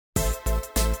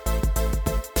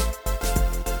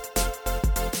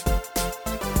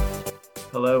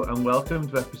Hello and welcome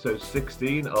to episode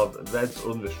 16 of Reds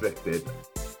Unrestricted.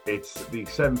 It's the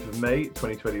 7th of May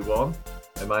 2021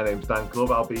 and my name's Dan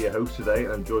Clubb. I'll be your host today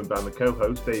and I'm joined by my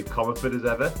co-host Dave Comerford as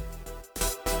ever.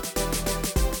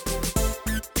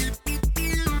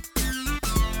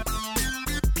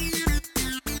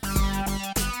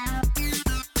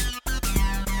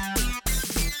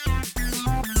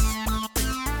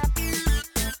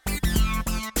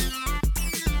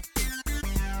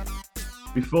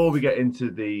 Before we get into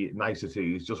the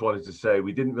niceties, just wanted to say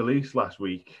we didn't release last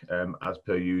week as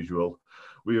per usual.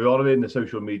 We were honouring the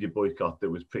social media boycott that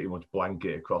was pretty much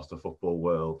blanket across the football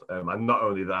world. And not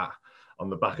only that, on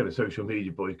the back of the social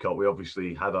media boycott, we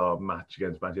obviously had our match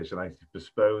against Manchester United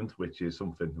postponed, which is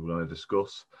something we're going to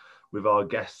discuss with our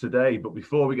guests today. But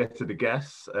before we get to the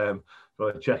guests, I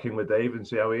want to check in with Dave and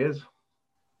see how he is.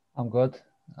 I'm good,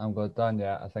 Dan.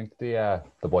 Yeah, I think the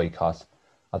boycott,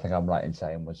 I think I'm right in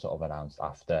saying, was sort of announced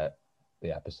after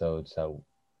the episode. So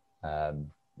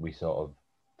we sort of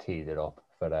teed it up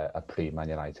for a pre-Man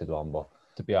United one. But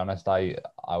to be honest, I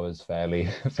was fairly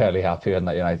happy when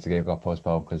that United game got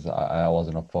postponed because I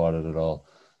wasn't up for it at all.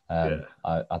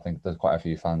 I think there's quite a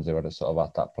few fans who are sort of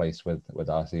at that place with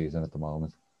our season at the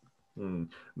moment.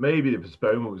 Maybe the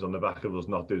postponement was on the back of us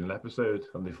not doing an episode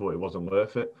and they thought it wasn't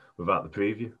worth it without the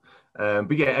preview.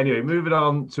 But yeah, anyway, moving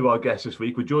on to our guests this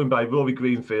week. We're joined by Rory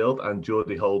Greenfield and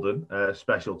Geordie Holden, a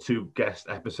special two-guest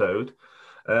episode.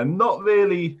 Not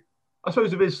really, I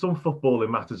suppose there is some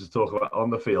footballing matters to talk about on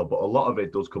the field, but a lot of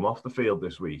it does come off the field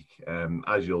this week,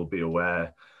 as you'll be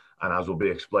aware and as will be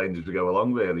explained as we go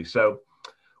along, really. So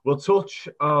we'll touch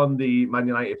on the Man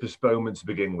United postponement to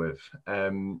begin with.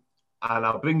 And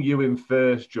I'll bring you in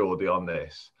first, Geordie, on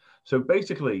this. So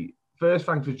basically, first,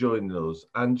 thanks for joining us.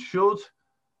 And should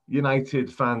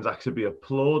United fans actually be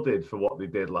applauded for what they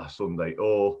did last Sunday,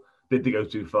 or did they go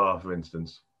too far, for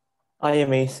instance? Hi,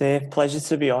 mate. Pleasure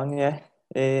to be on. Yeah,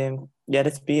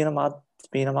 it's been a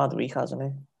mad week, hasn't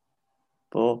it?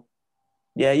 But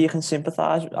yeah, you can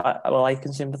sympathise. I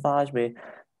can sympathise with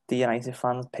the United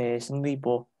fans personally,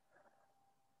 but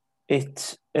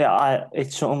it's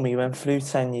something we went through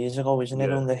 10 years ago, isn't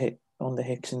it? Under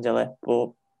Hicks and Gillett,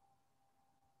 but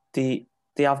they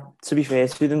have, to be fair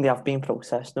to them, they have been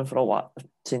protesting for a while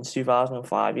since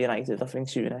 2005. United, I think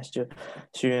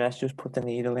Souness just put the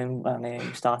needle in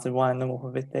and started winding them up a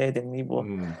bit there, didn't he? But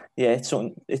yeah, it's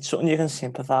something you can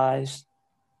sympathise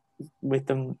with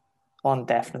them on,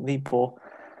 definitely. But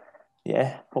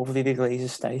yeah, hopefully the Glazers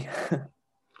stay.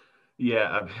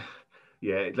 Yeah,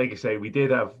 like I say, we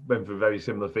went for a very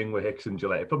similar thing with Hicks and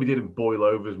Gillett. It probably didn't boil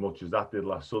over as much as that did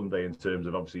last Sunday in terms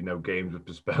of obviously no games were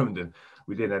postponed and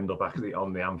we didn't end up actually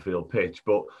on the Anfield pitch.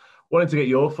 But wanted to get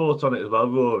your thoughts on it as well,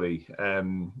 Rory.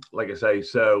 Like I say,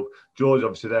 so George,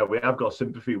 obviously there, we have got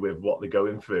sympathy with what they're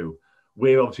going through.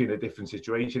 We're obviously in a different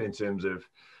situation in terms of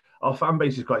our fan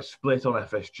base is quite split on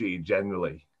FSG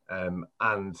generally.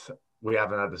 And we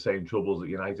haven't had the same troubles that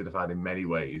United have had in many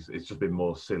ways. It's just been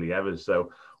more silly errors.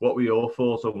 So what were your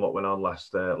thoughts on what went on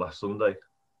last Sunday?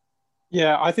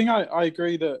 Yeah, I think I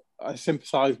agree that I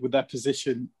sympathise with their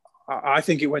position. I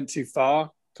think it went too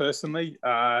far, personally.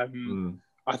 I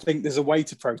think there's a way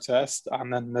to protest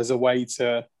and then there's a way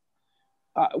to...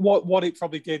 what it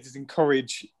probably did is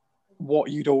encourage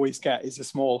what you'd always get is a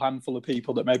small handful of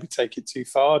people that maybe take it too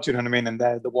far. Do you know what I mean? And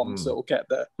they're the ones that will get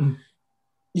the...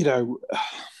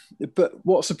 But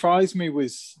what surprised me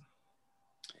was,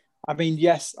 I mean,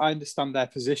 yes, I understand their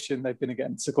position. They've been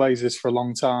against the Glazers for a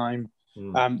long time.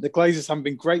 The Glazers haven't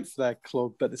been great for their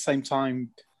club, but at the same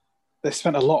time, they've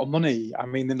spent a lot of money. I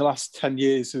mean, in the last 10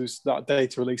 years, there was that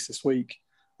data released this week.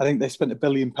 I think they spent £1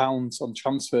 billion on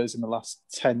transfers in the last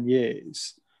 10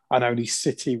 years. And only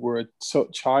City were a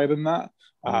touch higher than that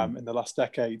in the last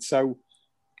decade. So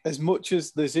as much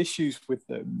as there's issues with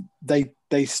them,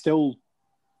 they still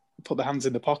put their hands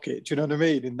in the pocket. Do you know what I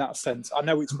mean? In that sense, I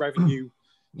know it's revenue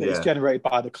that is generated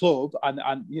by the club, and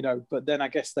but then I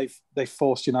guess they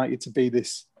forced United to be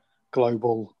this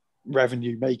global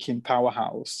revenue making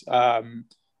powerhouse.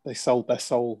 They sold their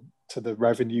soul to the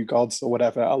revenue gods or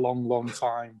whatever a long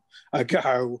time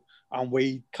ago, and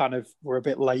we kind of were a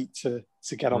bit late to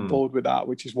get on board with that,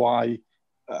 which is why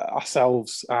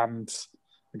ourselves and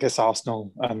I guess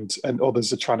Arsenal and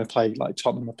others are trying to play, like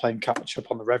Tottenham are playing catch up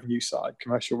on the revenue side,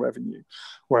 commercial revenue,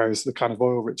 whereas the kind of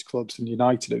oil-rich clubs and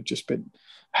United have just been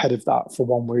ahead of that for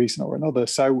one reason or another.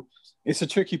 So it's a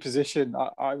tricky position.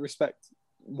 I respect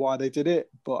why they did it,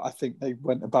 but I think they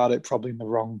went about it probably in the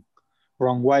wrong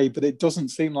way. But it doesn't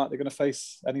seem like they're going to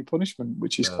face any punishment,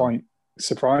 which is quite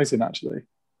surprising, actually.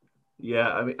 Yeah,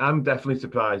 I mean, I'm definitely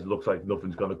surprised. It looks like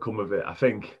nothing's going to come of it. I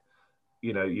think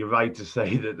you know, you're right to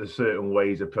say that there's certain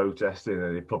ways of protesting,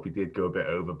 and it probably did go a bit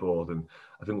overboard. And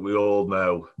I think we all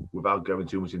know, without going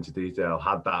too much into detail,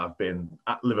 had that have been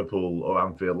at Liverpool or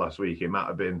Anfield last week, it might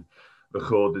have been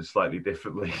recorded slightly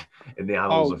differently in the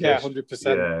annals of history.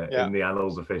 100%. In the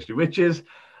annals of history, which is,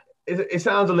 it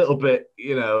sounds a little bit,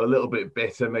 you know, a little bit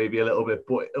bitter, maybe a little bit,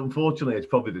 but unfortunately, it's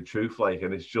probably the truth, like,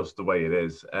 and it's just the way it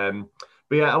is.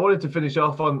 But yeah, I wanted to finish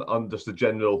off on just the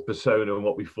general persona and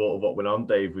what we thought of what went on,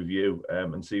 Dave, with you,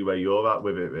 and see where you're at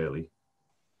with it, really.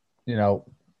 You know,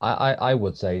 I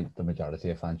would say the majority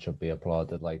of fans should be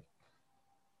applauded. Like,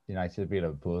 United v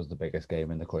Liverpool is the biggest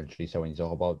game in the country, so when you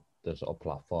talk about the sort of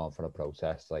platform for a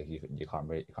protest, like you can't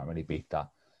really beat that.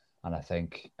 And I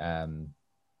think,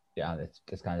 yeah,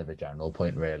 it's kind of a general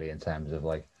point, really, in terms of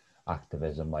like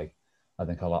activism. Like, I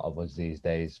think a lot of us these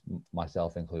days,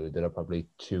 myself included, are probably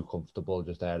too comfortable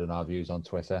just airing our views on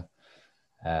Twitter.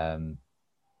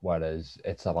 Whereas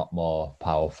it's a lot more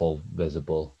powerful,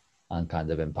 visible, and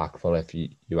kind of impactful if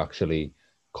you actually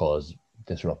cause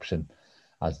disruption,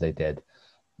 as they did.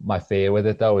 My fear with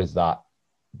it, though, is that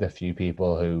the few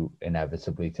people who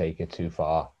inevitably take it too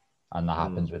far, and that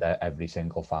happens with every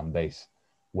single fan base,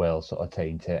 will sort of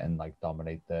taint it and like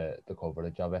dominate the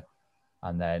coverage of it.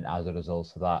 And then as a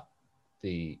result of that,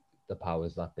 the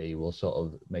powers that be will sort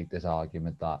of make this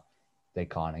argument that they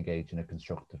can't engage in a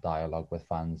constructive dialogue with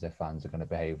fans if fans are going to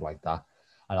behave like that.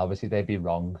 And obviously they'd be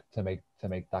wrong to make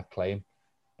that claim.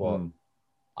 But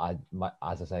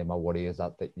as I say, my worry is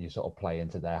that you sort of play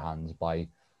into their hands by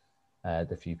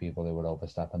the few people who were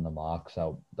overstepping the mark.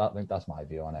 So I think that's my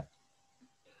view on it.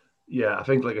 Yeah, I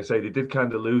think, like I say, they did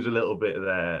kind of lose a little bit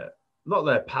of not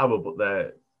their power, but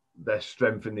their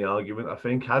strength in the argument. I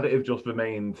think had it have just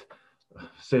remained,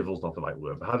 civil's not the right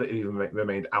word, but had it even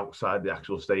remained outside the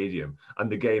actual stadium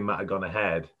and the game might have gone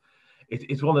ahead,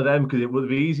 it's one of them, because it would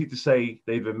be easy to say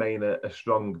they'd remain a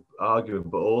strong argument,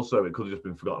 but also it could have just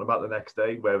been forgotten about the next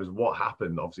day, whereas what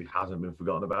happened obviously hasn't been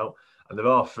forgotten about. And there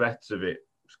are threats of it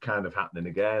kind of happening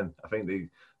again. I think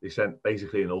they sent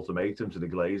basically an ultimatum to the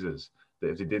Glazers that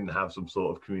if they didn't have some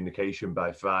sort of communication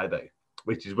by Friday,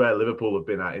 which is where Liverpool have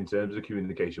been at in terms of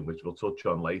communication, which we'll touch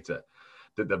on later,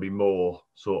 that there'll be more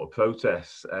sort of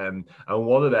protests. And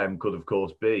one of them could, of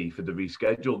course, be for the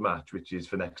rescheduled match, which is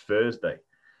for next Thursday,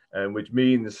 which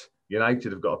means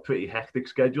United have got a pretty hectic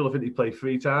schedule. I think they play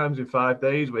 3 times in 5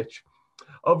 days, which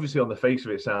obviously on the face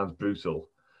of it sounds brutal.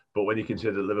 But when you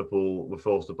consider that Liverpool were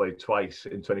forced to play twice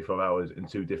in 24 hours in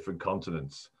 2 different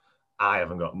continents, I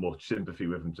haven't got much sympathy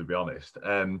with them, to be honest.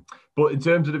 But in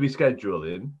terms of the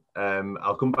rescheduling,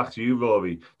 I'll come back to you,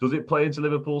 Rory. Does it play into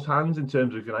Liverpool's hands in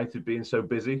terms of United being so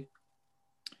busy?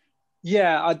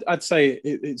 Yeah, I'd say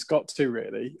it's got to,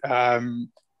 really.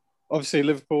 Obviously,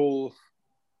 Liverpool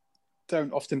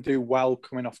don't often do well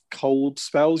coming off cold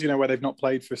spells, where they've not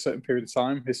played for a certain period of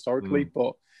time historically.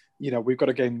 But, we've got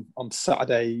a game on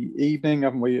Saturday evening,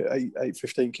 haven't we?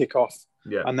 8:15 kickoff.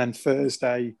 Yeah. And then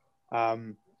Thursday,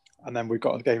 and then we've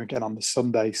got a game again on the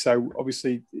Sunday. So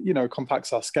obviously, it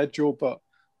compacts our schedule, but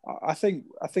I think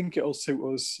it'll suit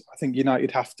us. I think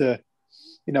United have to,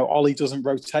 Ollie doesn't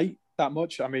rotate that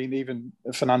much. I mean, even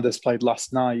Fernandes played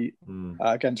last night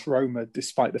against Roma,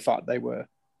 despite the fact they were,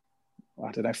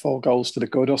 4 goals to the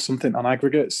good or something on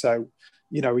aggregate. So,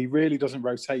 he really doesn't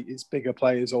rotate his bigger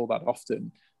players all that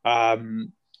often.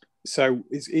 So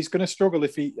he's going to struggle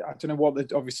if I don't know what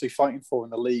they're obviously fighting for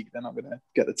in the league. They're not going to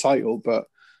get the title, but,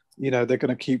 they're going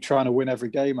to keep trying to win every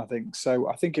game, I think. So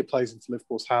I think it plays into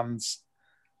Liverpool's hands.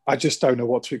 I just don't know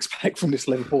what to expect from this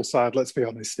Liverpool side, let's be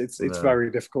honest. It's very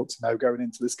difficult to know going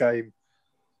into this game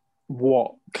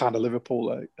what kind of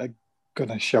Liverpool are going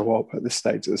to show up at this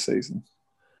stage of the season.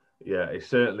 Yeah, it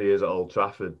certainly is at Old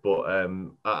Trafford. But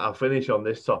I'll finish on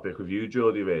this topic with you,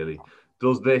 Geordie, really.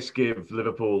 Does this give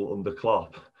Liverpool under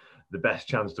Klopp the best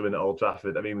chance to win at Old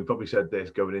Trafford? I mean, we probably said this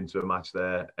going into a match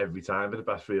there every time for the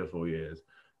past 3 or 4 years.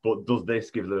 But does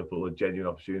this give Liverpool a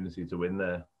genuine opportunity to win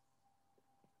there?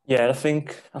 Yeah, I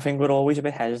think we're always a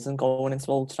bit hesitant going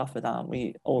into Old Trafford, aren't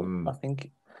we? I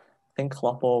think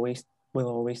Klopp will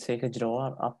always take a draw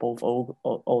at both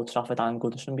Old Trafford and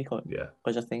Goodison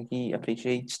because I think he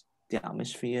appreciates the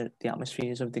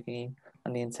atmospheres of the game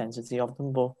and the intensity of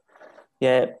them. But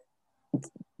yeah,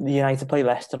 the United play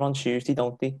Leicester on Tuesday,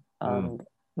 don't they? And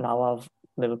now have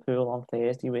Liverpool on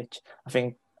Thursday, which I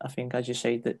think as you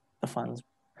say, that the fans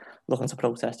looking to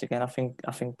protest again. I think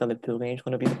the Liverpool game is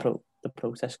going to be the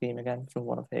protest game again, from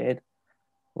what I've heard.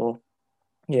 But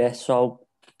yeah, so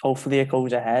hopefully it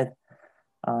goes ahead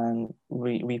and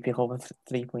we pick up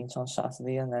 3 points on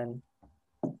Saturday, and then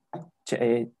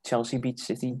Chelsea beat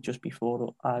City just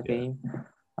before our game,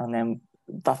 and then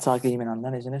that's our game in hand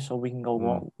then, isn't it? So we can go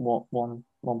Mm.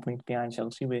 one point behind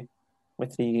Chelsea with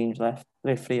 3 games left,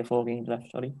 with 3 or 4 games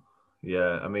left. Sorry.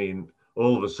 Yeah, I mean,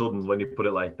 all of a sudden, when you put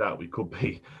it like that, we could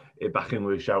be back in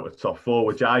with a shout at top 4,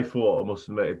 which I thought, I must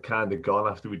admit, had kind of gone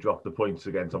after we dropped the points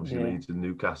against obviously Leeds and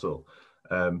Newcastle.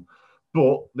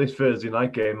 But this Thursday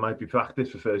night game might be practice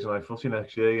for Thursday night footy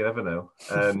next year. You never know.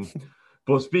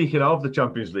 But speaking of the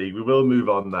Champions League, we will move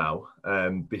on now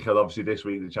because obviously this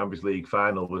week the Champions League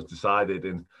final was decided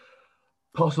in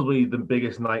possibly the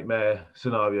biggest nightmare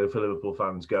scenario for Liverpool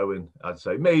fans going, I'd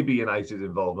say. Maybe United's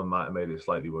involvement might have made it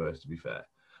slightly worse, to be fair.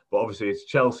 But obviously it's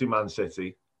Chelsea, Man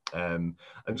City. I'm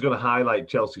just going to highlight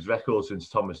Chelsea's record since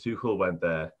Thomas Tuchel went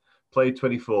there. Played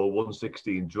 24, won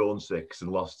 16, drawn 6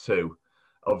 and lost 2.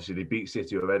 Obviously, they beat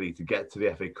City already to get to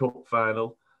the FA Cup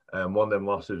final. One of them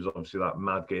losses was obviously that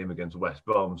mad game against West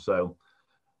Brom. So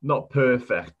not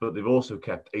perfect, but they've also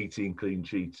kept 18 clean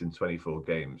sheets in 24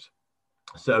 games.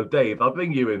 So, Dave, I'll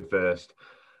bring you in first.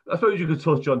 I suppose you could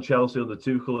touch on Chelsea under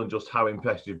Tuchel and just how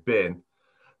impressed you've been.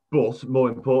 But more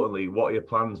importantly, what are your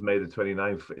plans May the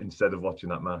 29th instead of watching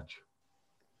that match?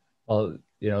 Well,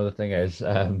 the thing is,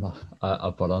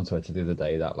 I put on Twitter the other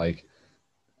day that, like,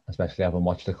 especially having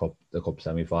watched the cup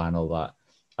semi-final, that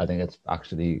I think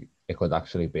it could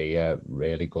actually be a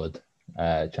really good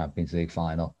Champions League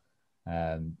final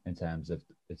in terms of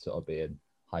it sort of being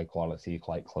high quality,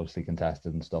 quite closely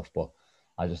contested and stuff. But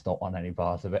I just don't want any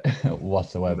part of it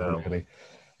whatsoever. No. Really,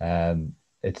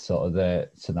 it's sort of the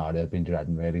scenario I've been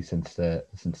dreading really since the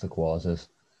quarters.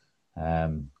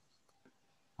 And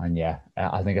yeah,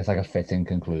 I think it's like a fitting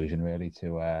conclusion really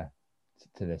to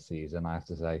this season, I have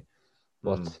to say.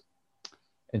 But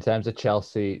in terms of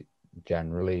Chelsea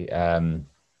generally, I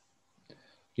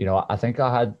think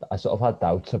I sort of had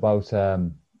doubts about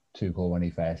Tuchel when he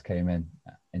first came in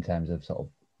terms of sort of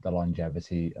the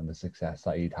longevity and the success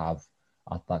that he'd have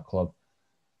at that club.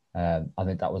 I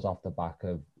think that was off the back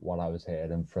of what I was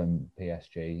hearing from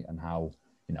PSG and how,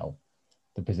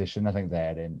 the position I think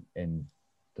they're in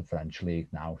the French league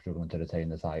now, struggling to retain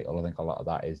the title. I think a lot of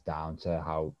that is down to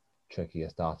how tricky a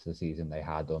start to the season they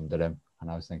had under him. And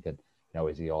I was thinking,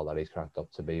 is he all that he's cracked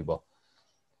up to be? But,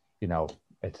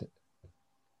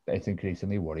 it's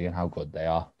increasingly worrying how good they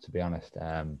are, to be honest.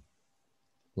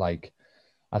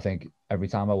 I think every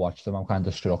time I watch them, I'm kind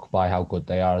of struck by how good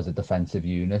they are as a defensive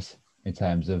unit in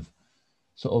terms of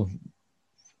sort of,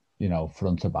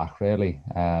 front to back, really.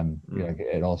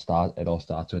 It all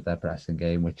starts with their pressing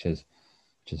game, which is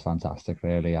fantastic,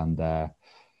 really. And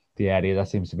the area that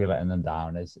seems to be letting them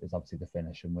down is obviously the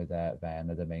finishing with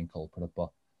Werner, the main culprit. But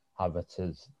Havertz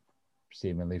is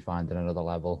seemingly finding another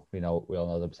level. We all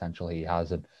know the potential he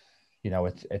has, and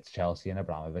it's Chelsea and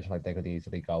Abramovich. Like, they could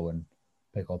easily go and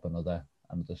pick up another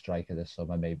striker this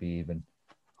summer, maybe even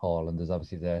Haaland. There's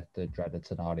obviously the dreaded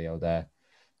scenario there,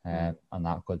 and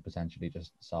that could potentially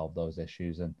just solve those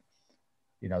issues. And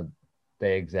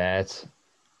they exert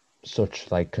such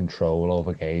like control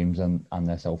over games, and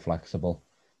they're so flexible.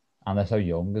 And they're so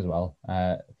young as well.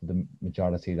 For the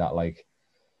majority that, like,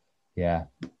 yeah,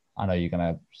 I know you're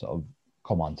going to sort of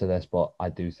come on to this, but I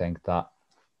do think that,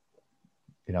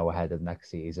 ahead of next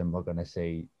season, we're going to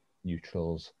see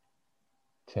neutrals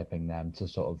tipping them to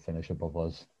sort of finish above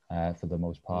us for the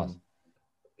most part.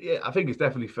 Yeah, I think it's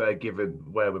definitely fair given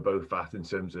where we're both at in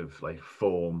terms of like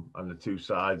form and the two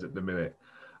sides at the minute.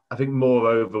 I think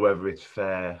moreover, whether it's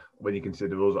fair when you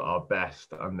consider us at our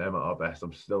best and them at our best,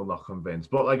 I'm still not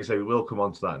convinced. But like I say, we will come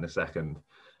on to that in a second.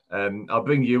 I'll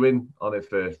bring you in on it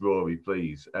first, Rory,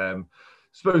 please.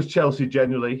 Suppose Chelsea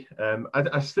generally.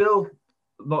 I still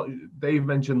not. Dave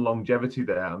mentioned longevity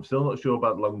there. I'm still not sure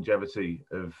about longevity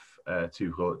of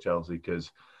Tuchel at Chelsea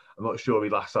because I'm not sure he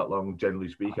lasts that long, generally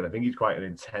speaking. I think he's quite an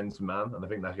intense man, and I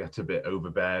think that gets a bit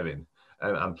overbearing.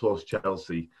 And plus,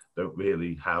 Chelsea don't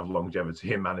really have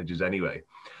longevity in managers anyway.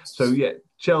 So, yeah,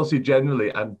 Chelsea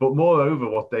generally, but moreover,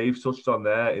 what Dave touched on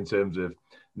there in terms of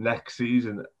next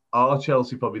season, are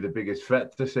Chelsea probably the biggest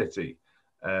threat to City?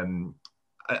 And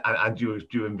do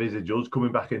you envisage us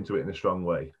coming back into it in a strong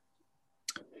way?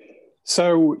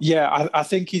 So, yeah, I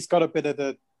think he's got a bit of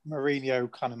the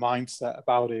Mourinho kind of mindset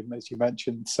about him, as you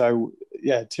mentioned. So,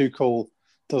 yeah, Tuchel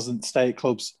doesn't stay at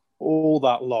clubs all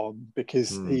that long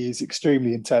because he is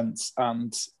extremely intense,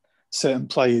 and certain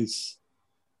players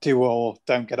do or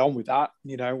don't get on with that,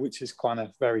 which is kind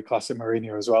of very classic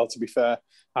Mourinho as well, to be fair.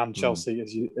 And Chelsea,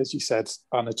 as you said,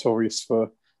 are notorious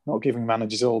for not giving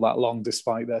managers all that long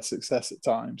despite their success at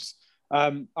times.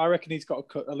 I reckon he's got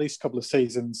at least a couple of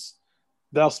seasons.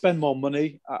 They'll spend more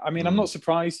money. I mean, I'm not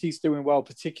surprised he's doing well,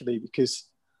 particularly because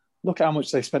look at how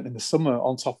much they spent in the summer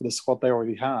on top of the squad they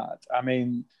already had. I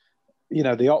mean,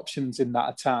 the options in that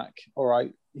attack. All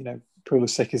right,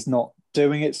 Pulisic is not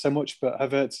doing it so much, but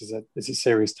Havertz is a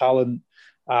serious talent.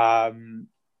 Mount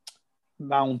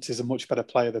is a much better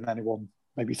player than anyone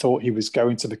maybe thought he was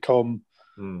going to become.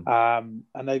 And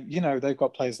they've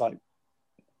got players like,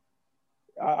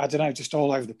 I don't know, just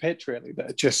all over the pitch really,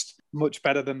 that are just much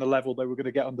better than the level they were going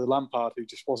to get under Lampard, who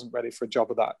just wasn't ready for a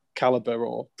job of that caliber,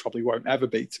 or probably won't ever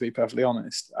be, to be perfectly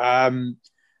honest.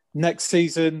 Next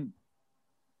season,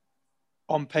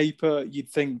 on paper, you'd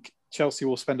think Chelsea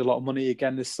will spend a lot of money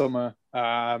again this summer.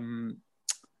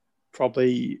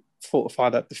 Probably fortify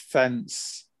that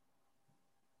defence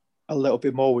a little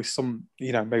bit more with some,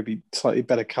 maybe slightly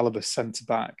better caliber centre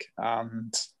back,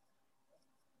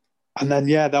 and then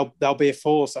they'll be a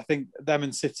force. I think them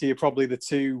and City are probably the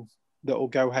two that will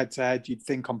go head to head. You'd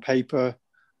think on paper,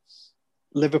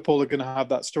 Liverpool are going to have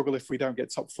that struggle if we don't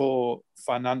get top four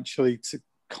financially to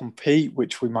compete,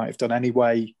 which we might have done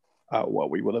anyway.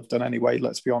 We will have done anyway,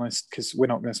 let's be honest, because we're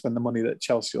not going to spend the money that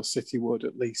Chelsea or City would,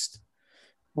 at least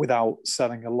without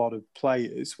selling a lot of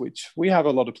players, which we have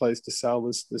a lot of players to sell.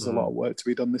 There's a lot of work to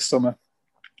be done this summer.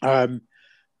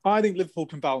 I think Liverpool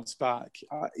can bounce back.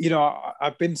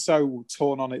 I've been so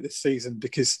torn on it this season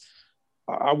because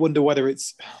I wonder whether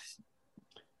it's,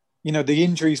 the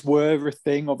injuries were a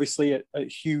thing, obviously a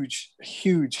huge,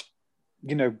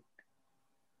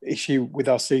 issue with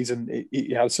our season.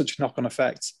 It had such a knock-on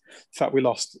effect. The fact we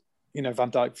lost,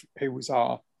 Van Dijk, who was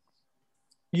our,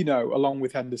 along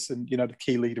with Henderson, the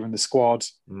key leader in the squad.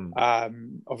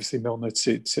 Obviously Milner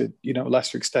to a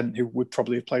lesser extent, who would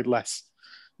probably have played less,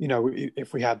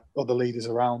 if we had other leaders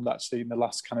around actually in the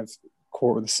last kind of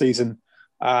quarter of the season.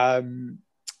 And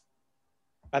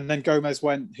then Gomez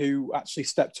went, who actually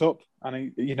stepped up,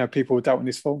 and people were doubting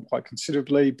his form quite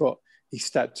considerably, but he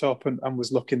stepped up and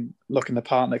was looking the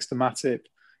part next to Matip.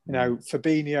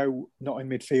 Fabinho not in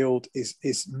midfield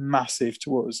is massive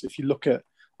to us. If you look at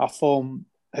our form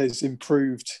has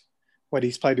improved when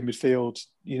he's played in midfield,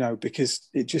 because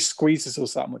it just squeezes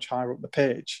us that much higher up the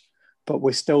pitch. But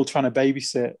we're still trying to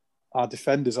babysit our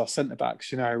defenders, our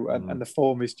centre-backs, and the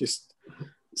form is just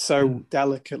so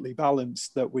delicately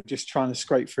balanced that we're just trying to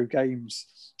scrape through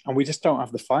games. And we just don't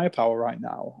have the firepower right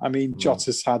now. I mean,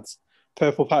 Jota's had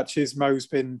purple patches. Mo's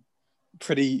been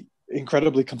pretty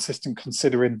incredibly consistent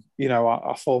considering,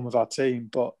 our form of our team.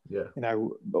 But,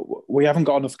 we haven't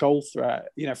got enough goal threat,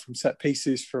 from set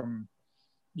pieces, from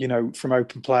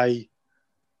open play.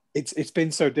 It's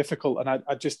been so difficult, and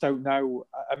I just don't know.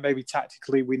 And maybe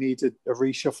tactically we need a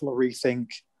reshuffle or rethink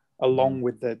along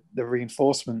with the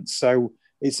reinforcements. So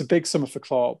it's a big summer for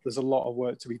Klopp. There's a lot of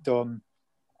work to be done.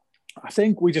 I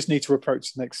think we just need to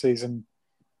approach the next season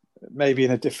maybe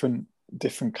in a different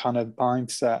kind of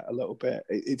mindset a little bit.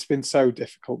 It's been so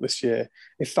difficult this year.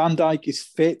 If Van Dijk is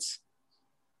fit,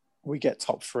 we get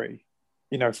top three.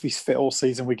 If he's fit all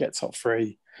season, we get top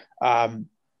three. And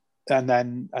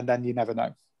then you never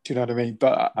know. Do you know what I mean?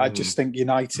 But I just think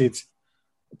United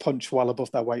punch well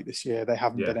above their weight this year. They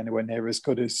haven't been anywhere near as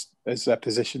good as their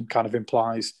position kind of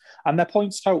implies. And their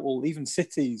points total, even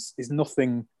City's, is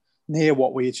nothing near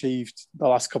what we achieved the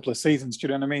last couple of seasons. Do you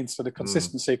know what I mean? So the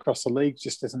consistency across the league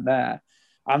just isn't there.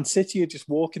 And City are just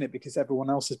walking it because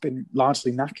everyone else has been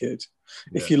largely knackered.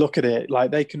 If you look at it, like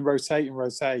they can rotate.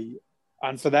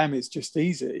 And for them, it's just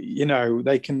easy.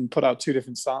 They can put out two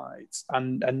different sides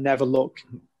and never look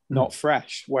not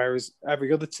fresh. Whereas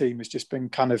every other team has just been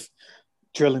kind of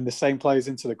drilling the same players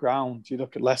into the ground. You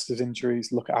look at Leicester's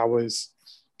injuries, look at ours.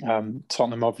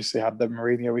 Tottenham obviously had the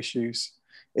Mourinho issues.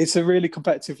 It's a really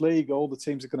competitive league. All the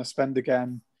teams are going to spend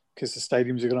again because the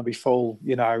stadiums are going to be full.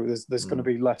 There's going to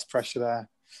be less pressure there.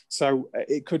 So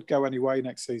it could go any way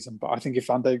next season. But I think if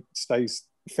Van Dijk stays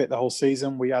fit the whole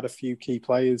season, we add a few key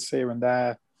players here and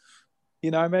there.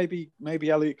 Maybe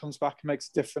Elliott comes back and makes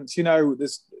a difference.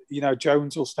 There's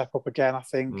Jones will step up again, I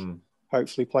think.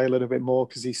 Hopefully play a little bit more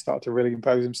because he's started to really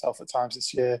impose himself at times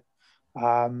this year.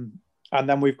 And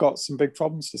then we've got some big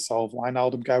problems to solve.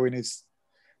 Wijnaldum going is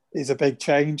a big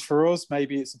change for us.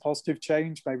 Maybe it's a positive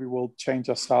change. Maybe we'll change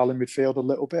our style in midfield a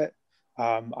little bit.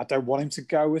 I don't want him to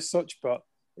go as such, but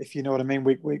if you know what I mean,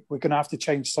 we're going to have to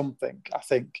change something, I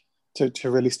think, to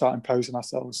really start imposing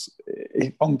ourselves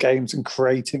on games and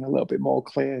creating a little bit more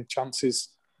clear chances,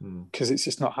 because it's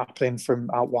just not happening from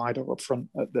out wide or up front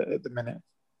at the minute.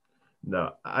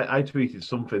 No, I tweeted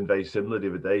something very similar the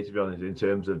other day, to be honest, in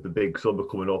terms of the big summer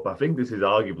coming up. I think this is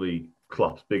arguably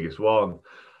Klopp's biggest one.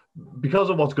 Because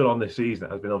of what's gone on this season,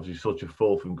 it has been obviously such a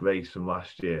fall from grace from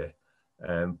last year.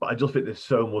 But I just think there's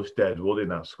so much dead wood in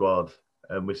that squad.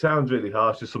 Which sounds really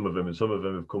harsh to some of them, and some of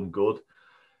them have come good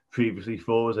previously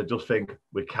for us. I just think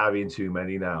we're carrying too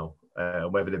many now.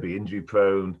 whether they be injury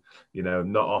prone,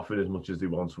 not offering as much as they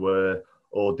once were,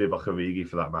 or Divock Origi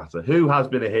for that matter, who has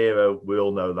been a hero. We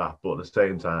all know that, but at the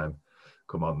same time,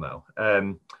 come on now.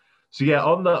 So yeah,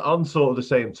 on sort of the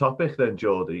same topic then,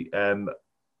 Geordie,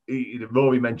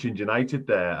 Rory mentioned United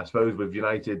there. I suppose with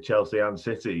United, Chelsea and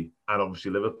City, and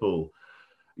obviously Liverpool,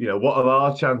 what are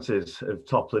our chances of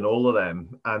toppling all of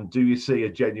them? And do you see a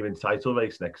genuine title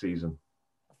race next season?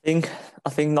 I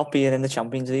think not being in the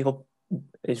Champions League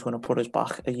is going to put us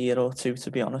back a year or two,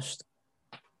 to be honest,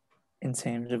 in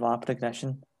terms of our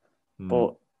progression.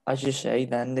 But as you say,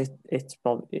 then it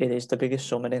is the biggest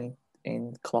summer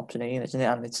in Klopp's reign, isn't it?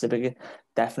 And it's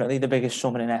definitely the biggest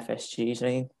summer in FSG's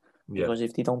reign. Yeah. Because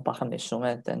if they don't back him this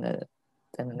summer, then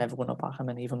they're never going to back him,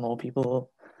 and even more people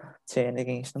will turn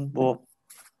against him. But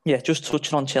yeah, just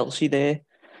touching on Chelsea there,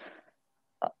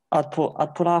 I'd put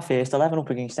our first 11 up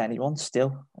against anyone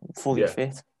still, fully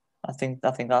fit. I think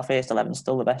our first 11 is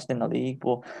still the best in the league,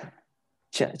 but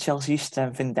Chelsea's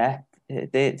strength in depth,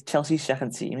 Chelsea's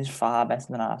second team is far better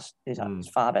than ours. It's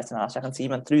far better than our second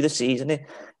team, and through the season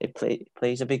it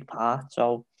plays a big part.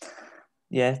 So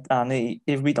yeah, and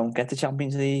if we don't get the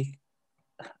Champions League,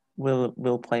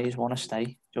 will players want to stay?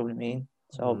 Do you know what I mean?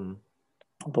 So,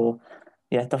 but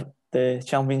yeah, the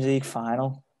Champions League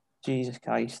final, Jesus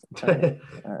Christ.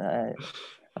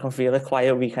 I can feel a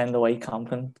quiet weekend away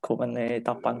camping coming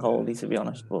that bank holiday, to be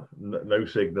honest. But no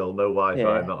signal, no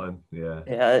Wi-Fi, nothing.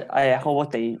 Yeah, I echo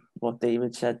what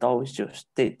David said though. It's just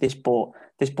this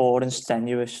boring,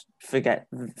 strenuous,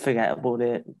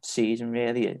 forgettable season.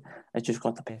 Really, it's just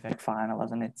got the perfect final,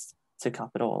 hasn't it, to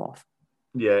cap it all off?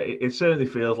 Yeah, it certainly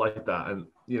feels like that, and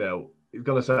it's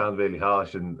going to sound really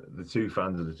harsh, and the two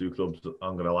fans of the two clubs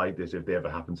aren't going to like this if they ever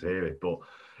happen to hear it, but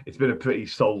it's been a pretty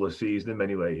soulless season in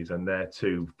many ways, and they're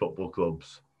two football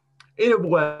clubs. In a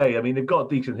way, I mean, they've got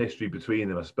decent history between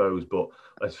them, I suppose, but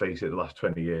let's face it, the last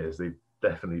 20 years, they've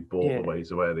definitely brought the way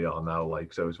to where they are now,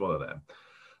 so it's one of them.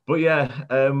 But yeah,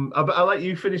 I'll let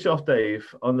you finish off,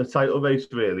 Dave, on the title race,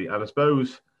 really, and I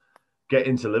suppose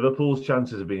getting to Liverpool's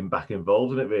chances of being back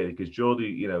involved in it, really, because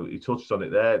Geordie, he touched on it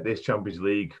there, this Champions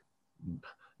League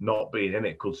not being in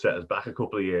it could set us back a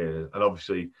couple of years, and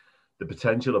obviously the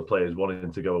potential of players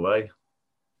wanting to go away.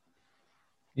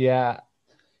 Yeah,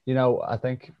 I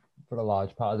think for a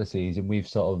large part of the season we've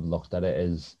sort of looked at it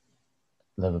as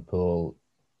Liverpool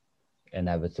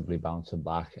inevitably bouncing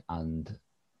back and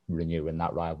renewing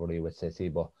that rivalry with City,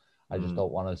 but I just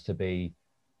don't want us to be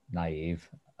naive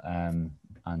and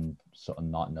sort of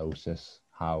not notice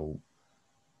how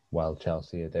well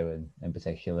Chelsea are doing in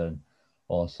particular. And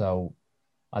also,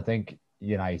 I think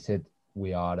United,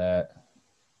 we are a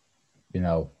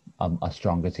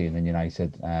stronger team than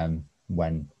United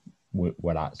when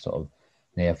we're at sort of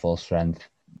near full strength.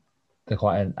 They're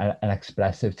quite an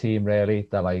expressive team, really.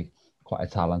 They're like quite a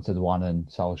talented one, and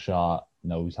Solskjaer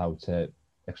knows how to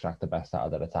extract the best out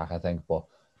of their attack, I think, but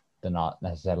they're not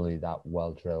necessarily that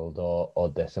well drilled or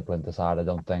disciplined aside, I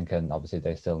don't think. And obviously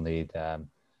they still need, I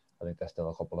think there's still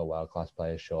a couple of world-class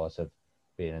players short of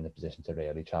being in a position to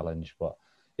really challenge. But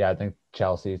yeah, I think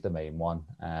Chelsea is the main one.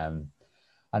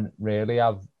 And really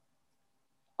I've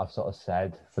sort of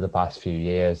said for the past few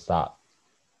years that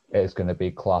it's going to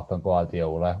be Klopp and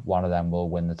Guardiola. One of them will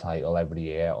win the title every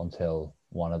year until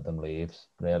one of them leaves,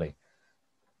 really.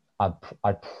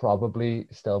 I'd probably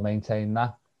still maintain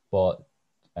that, but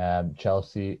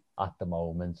Chelsea at the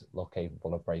moment look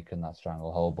capable of breaking that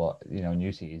stranglehold. But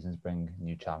new seasons bring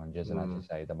new challenges, and as you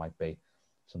say, there might be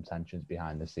some tensions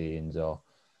behind the scenes or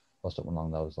something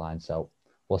along those lines. So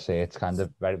we'll see. It's kind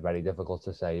of very, very difficult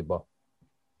to say, but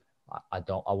I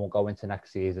won't go into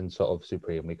next season sort of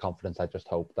supremely confident. I just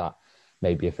hope that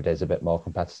maybe if it is a bit more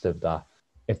competitive, that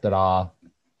if there are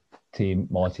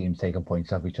more teams taking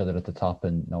points off each other at the top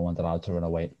and no one's allowed to run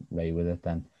away with it,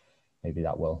 then maybe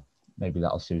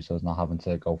that'll suit us not having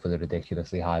to go for the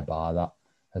ridiculously high bar that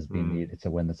has been needed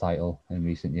to win the title in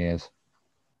recent years.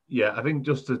 Yeah, I think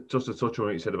just to touch on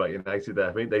what you said about United there,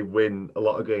 I think they win a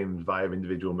lot of games via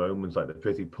individual moments. Like they're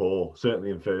pretty poor,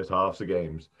 certainly in first halves of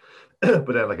games. But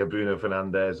then like a Bruno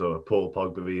Fernandes or a Paul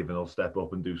Pogba even will step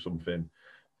up and do something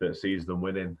that sees them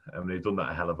winning. And they've done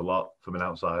that a hell of a lot from an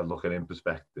outside looking in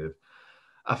perspective.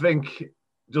 I think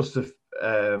just to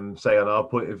say on our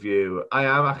point of view, I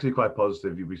am actually quite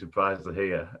positive. You'd be surprised to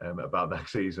hear about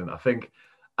next season.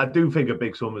 I do think a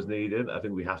big summer's needed. I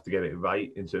think we have to get it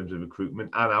right in terms of recruitment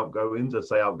and outgoings. I'd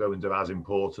say outgoings are as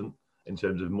important in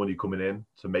terms of money coming in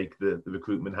to make the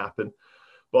recruitment happen.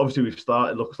 But obviously we've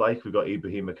started, looks like we've got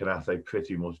Ibrahima Konate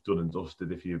pretty much done and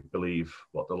dusted, if you believe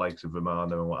what the likes of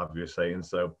Romano and what have you are saying.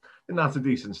 So I think that's a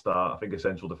decent start. I think a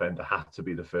central defender had to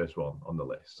be the first one on the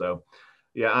list. So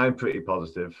Yeah, I'm pretty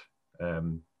positive.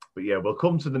 But yeah, we'll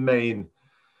come to the main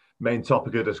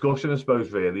topic of discussion, I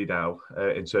suppose, really now,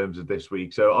 in terms of this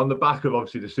week. So on the back of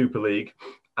obviously the Super League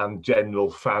and general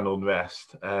fan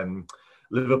unrest,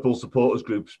 Liverpool supporters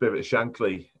group Spirit of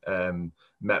Shankly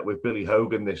met with Billy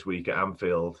Hogan this week at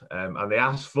Anfield, and they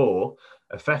asked for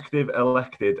effective,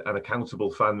 elected and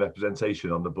accountable fan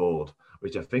representation on the board,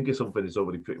 which I think is something that's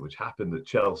already pretty much happened at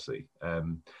Chelsea.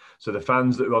 So the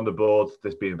fans that were on the board,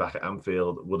 this being back at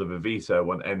Anfield, would have a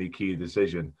veto on any key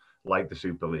decision, like the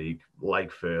Super League,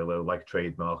 like furlough, like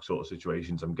trademark sort of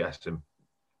situations, I'm guessing.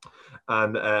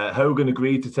 And Hogan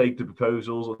agreed to take the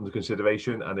proposals under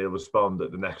consideration, and he'll respond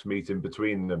at the next meeting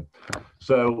between them.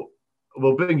 So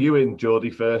we'll bring you in, Geordie,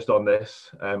 first on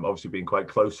this, obviously being quite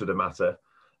close to the matter.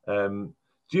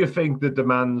 Do you think the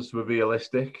demands were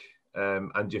realistic?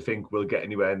 And do you think we'll get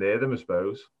anywhere near them, I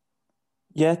suppose?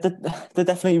 Yeah, they're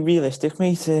definitely realistic,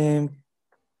 mate.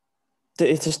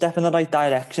 It's a step in the right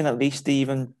direction, at least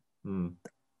even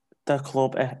the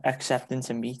club accepting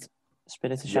to meet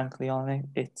Spirit of Shankly on it.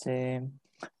 It's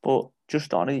but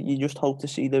just on it, you just hope to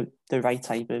see the right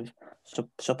type of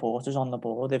supporters on the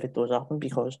board if it does happen,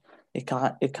 because it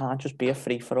can't just be a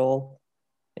free for all.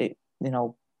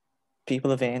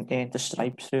 People have earned the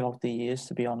stripes throughout the years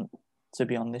to be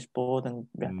on this board and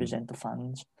represent the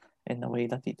fans in the way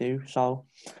that they do. So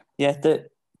yeah,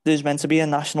 there's meant to be a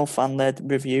national fan-led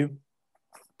review,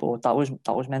 but that was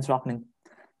meant to happen in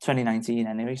 2019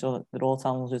 anyway, so they're all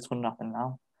telling us it's going to happen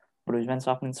now, but it was meant to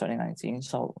happen in 2019.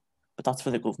 So, but that's for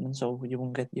the government, so you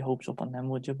wouldn't get your hopes up on them,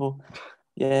 would you? But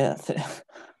yeah,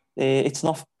 it's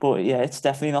not. But yeah, it's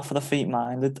definitely not for the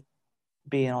faint-minded.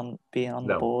 Being on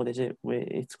the board, is it?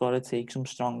 It's got to take some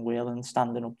strong will and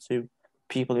standing up to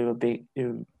people who are big,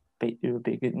 who are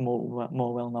big, more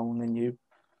well known than you.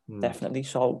 Definitely.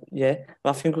 So yeah,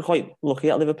 I think we're quite lucky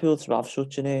at Liverpool to have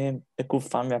such a good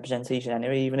fan representation.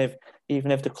 Anyway,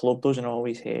 even if the club doesn't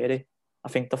always hear it, I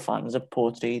think the fans are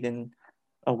portrayed in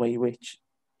a way which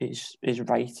is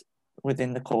right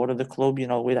within the core of the club.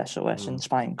 With SOS and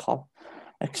Spine Cop,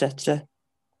 etc.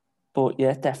 But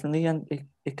yeah, definitely, and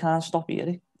it can't stop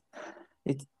here.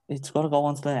 It's got to go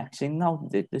on to the next thing now.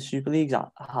 The Super League's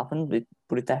happened,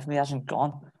 but it definitely hasn't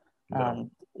gone. No.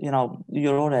 And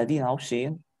you're already now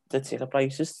seeing the ticket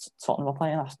prices. Tottenham are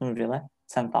playing Aston Villa,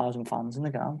 10,000 fans in the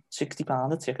ground,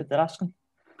 £60 a ticket they're asking.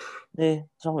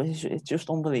 So it's just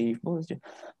unbelievable.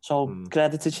 So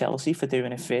credit to Chelsea for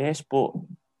doing it first, but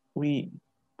we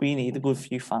need a good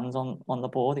few fans on the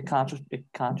board. It can't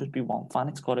just be one fan.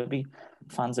 It's got to be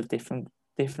fans of different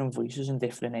voices and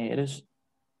different eras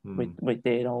with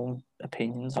their own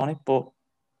opinions on it. But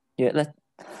yeah,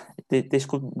 this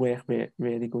could work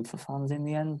really good for fans in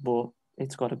the end. But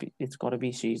it's got to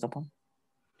be seized upon.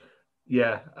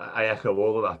 Yeah, I echo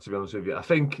all of that, to be honest with you. I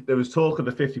think there was talk of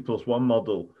the 50+1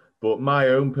 model, but my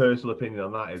own personal opinion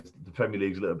on that is the Premier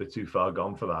League's a little bit too far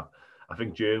gone for that. I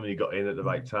think Germany got in at the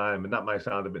right time, and that might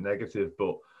sound a bit negative,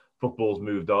 but football's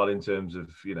moved on in terms of,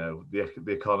 the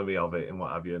economy of it and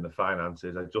what have you, and the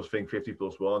finances. I just think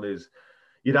 50+1 is,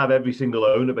 you'd have every single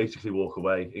owner basically walk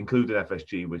away, including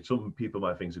FSG, which some people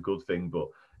might think is a good thing. But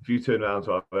if you turn around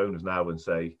to our owners now and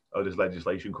say, oh, there's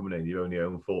legislation coming in, you only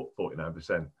own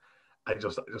 49%, I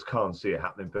just can't see it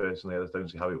happening personally. I just don't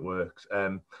see how it works.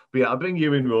 But yeah, I'll bring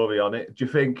you in, Rory, on it. Do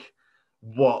you think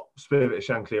what Spirit of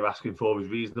Shankly are asking for is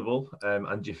reasonable?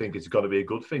 And do you think it's got to be a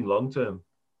good thing long term?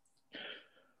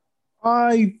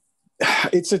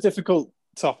 It's a difficult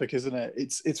topic, isn't it?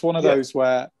 It's one of those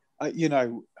where, I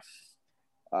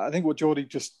think what Geordie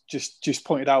just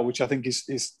pointed out, which I think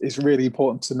is really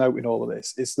important to note in all of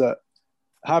this, is that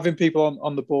having people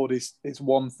on the board is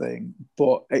one thing,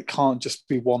 but it can't just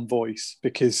be one voice,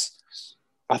 because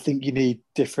I think you need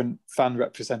different fan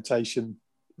representation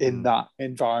in that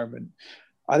environment.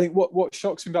 I think what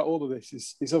shocks me about all of this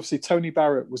is obviously Tony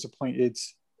Barrett was appointed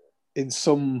in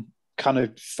some kind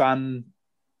of fan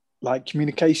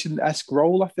communication-esque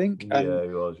role, I think. And, yeah, he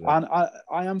was. Yeah. And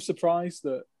I am surprised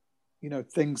that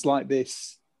things like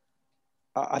this.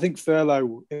 I think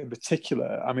furlough in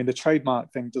particular, I mean, the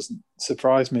trademark thing doesn't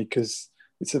surprise me because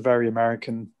it's a very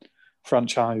American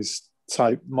franchise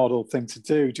type model thing to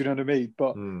do. Do you know what I mean?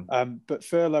 But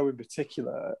furlough in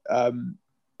particular,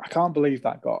 I can't believe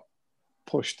that got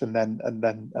pushed and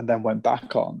then went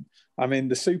back on. I mean,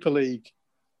 the Super League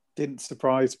didn't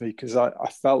surprise me because I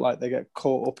felt like they get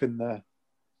caught up in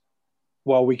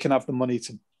we can have the money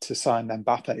to sign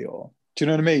Mbappe, or do you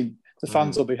know what I mean? The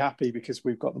fans will be happy because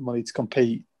we've got the money to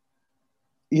compete,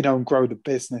 and grow the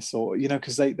business, or,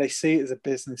 because they see it as a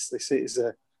business. They see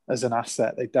it as an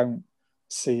asset. They don't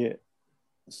see it.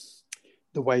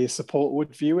 the way a support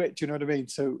would view it. Do you know what I mean?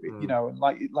 So, you know, and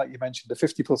like you mentioned, the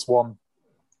 50+1,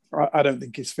 I don't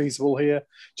think is feasible here.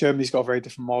 Germany's got a very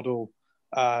different model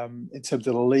in terms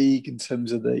of the league, in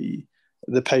terms of the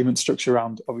payment structure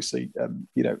around, obviously,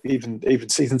 you know, even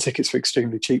season tickets are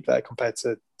extremely cheap there compared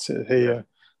to here.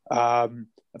 And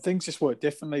things just work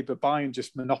differently, but Bayern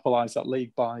just monopolise that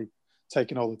league by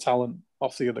taking all the talent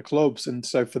off the other clubs. And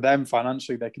so for them,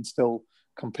 financially, they can still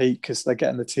compete because they're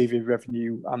getting the TV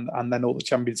revenue and then all the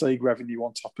Champions League revenue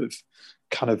on top of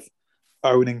kind of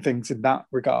owning things in that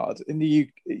regard. In the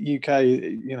UK,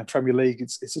 you know, Premier League,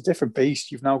 it's a different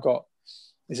beast. You've now got,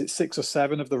 is it 6 or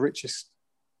 7 of the richest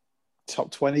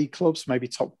top 20 clubs, maybe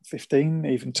top 15,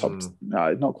 even top,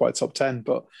 no, not quite top 10,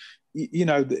 but you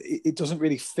know, it doesn't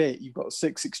really fit. You've got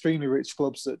 6 extremely rich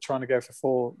clubs that are trying to go for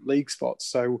 4 league spots.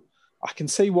 So I can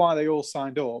see why they all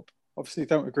signed up. Obviously,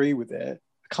 don't agree with it.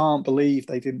 I can't believe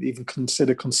they didn't even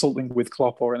consider consulting with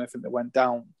Klopp or anything that went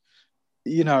down.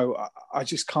 You know, I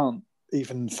just can't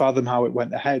even fathom how it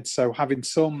went ahead. So having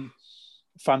some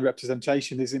fan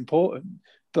representation is important,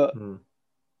 but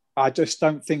I just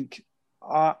don't think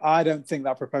I don't think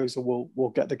that proposal will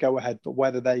get the go ahead. But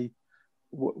whether they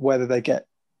get,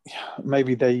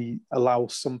 maybe they allow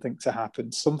something to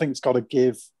happen. Something's got to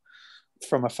give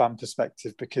from a fan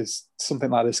perspective, because something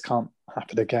like this can't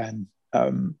happen again.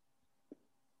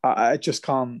 I just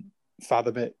can't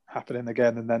fathom it happening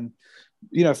again. And then,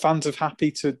 you know, fans are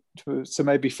happy to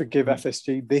maybe forgive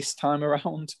FSG this time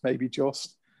around, maybe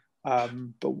just.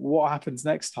 But what happens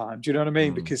next time? Do you know what I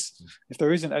mean? Because if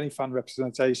there isn't any fan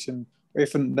representation,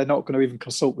 if they're not going to even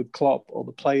consult with Klopp or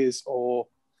the players or,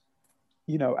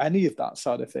 you know, any of that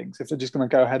side of things, if they're just going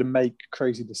to go ahead and make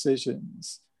crazy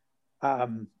decisions,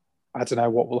 I don't know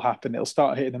what will happen. It'll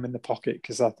start hitting them in the pocket,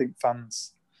 because I think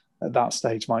fans at that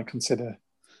stage might consider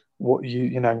what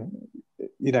you know,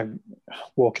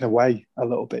 walking away a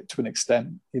little bit to an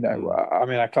extent. You know, I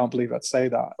mean, I can't believe I'd say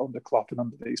that under Klopp and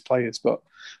under these players, but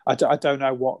I don't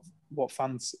know what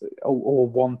fans all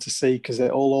want to see, because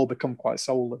it'll all become quite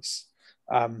soulless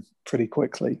pretty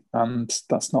quickly, and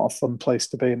that's not a fun place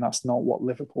to be, and that's not what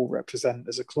Liverpool represent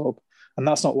as a club, and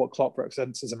that's not what Klopp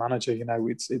represents as a manager. You know,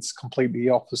 it's completely the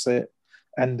opposite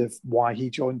end of why he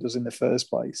joined us in the first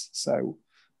place. So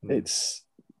it's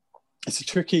a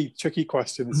tricky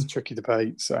question. It's a tricky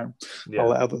debate. So I'll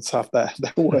let others have their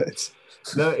words.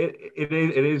 No, it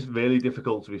is really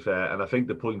difficult, to be fair, and I think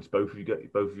the points both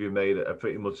of you made are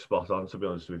pretty much spot on, to be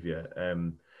honest with you.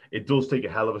 It does take a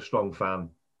hell of a strong fan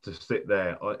to sit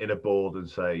there in a board and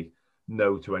say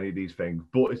no to any of these things,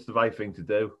 but it's the right thing to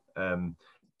do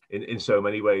in so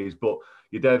many ways. But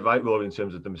you're dead right, Rory, in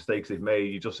terms of the mistakes they've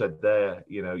made. You just said there,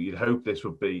 you know, you'd hope this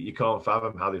would be, you can't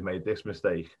fathom how they've made this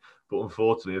mistake, but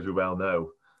unfortunately, as we well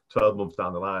know, 12 months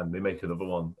down the line, they make another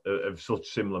one of such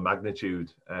similar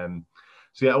magnitude.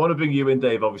 So yeah, I want to bring you in,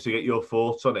 Dave, obviously get your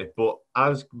thoughts on it, but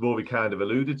as Rory kind of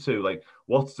alluded to, like,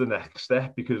 what's the next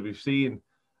step? Because we've seen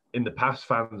in the past,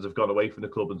 fans have gone away from the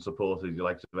club and supported the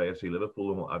likes of AFC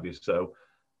Liverpool and what have you. So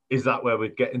is that where we're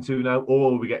getting to now,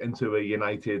 or are we getting to a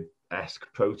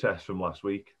United-esque protest from last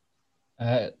week?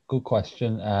 Good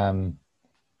question.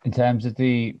 In terms of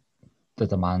the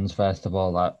demands, first of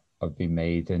all, that have been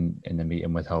made in the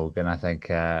meeting with Hogan, I think,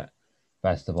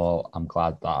 first of all, I'm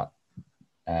glad that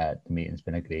the meeting's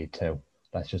been agreed to.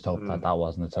 Let's just hope that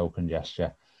wasn't a token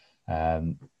gesture.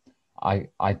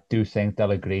 I do think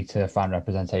they'll agree to fan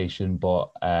representation, but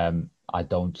I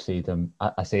don't see them.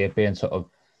 I see it being sort of,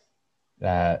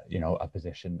 you know, a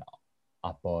position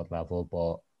at board level,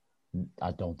 but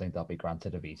I don't think they'll be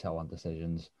granted a veto on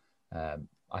decisions.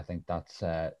 I think that's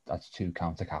too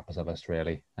counter-capitalist,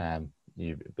 really.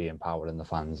 You be empowering the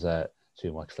fans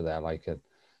too much for their liking,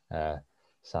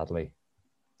 sadly.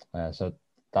 So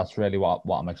that's really what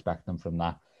I'm expecting from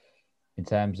that. In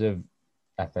terms of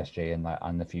FSG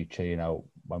and the future, you know,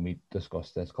 when we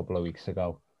discussed this a couple of weeks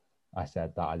ago, I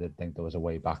said that I didn't think there was a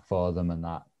way back for them, and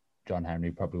that John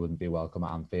Henry probably wouldn't be welcome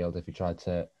at Anfield if he tried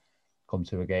to come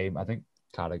to a game. I think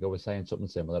Carragher was saying something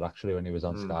similar actually when he was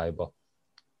on Sky, but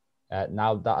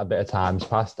now that a bit of time's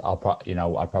passed, I'll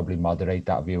probably moderate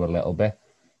that view a little bit.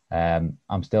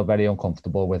 I'm still very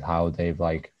uncomfortable with how they've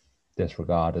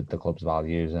disregarded the club's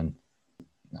values, and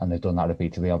they've done that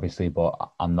repeatedly, obviously. But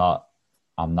I'm not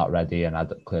ready,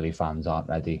 and clearly fans aren't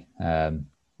ready.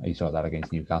 You saw that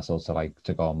against Newcastle,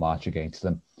 to go and march against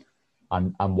them.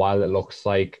 And while it looks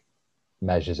like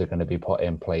measures are going to be put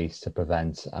in place to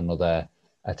prevent another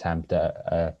attempt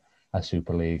at a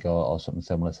Super League or something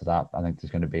similar to that, I think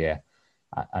there's going to be an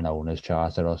owner's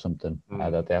charter or something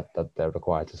that they're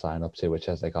required to sign up to, which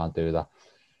says they can't do that.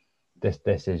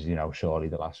 This is, surely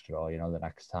the last straw. The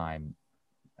next time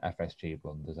FSG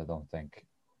blunders, I don't think.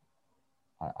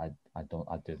 I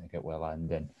do think it will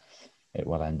end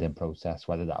in protest.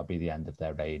 Whether that'll be the end of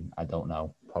their reign, I don't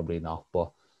know. Probably not,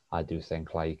 but I do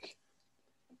think like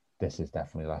this is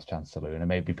definitely last chance saloon, and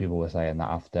maybe people were saying that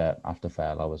after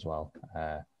Fairlow as well.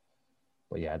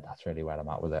 But yeah, that's really where I'm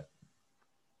at with it.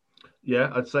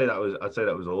 Yeah, I'd say that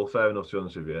was all fair enough, to be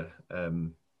honest with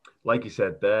you. Like you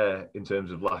said there, in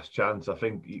terms of last chance, I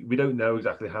think we don't know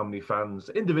exactly how many fans,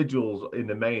 individuals in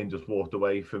the main, just walked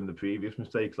away from the previous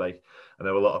mistakes. Like, I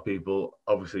know a lot of people,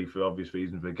 obviously for obvious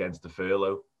reasons, were against the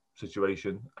Fairlow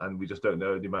situation, and we just don't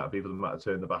know the amount of people that might have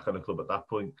turned their back on the club at that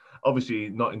point. Obviously,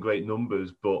 not in great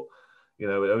numbers, but it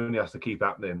only has to keep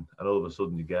happening, and all of a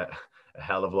sudden you get a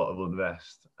hell of a lot of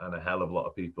unrest and a hell of a lot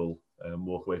of people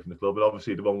walk away from the club. But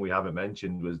obviously, the one we haven't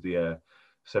mentioned was the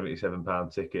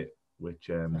 £77 ticket,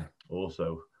 which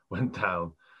also went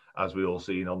down, as we all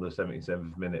seen on the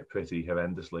 77th minute, pretty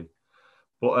horrendously.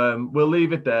 But we'll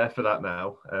leave it there for that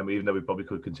now, even though we probably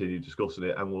could continue discussing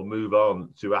it, and we'll move on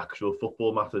to actual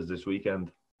football matters this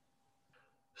weekend.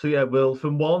 So yeah, we'll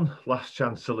from one last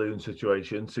chance saloon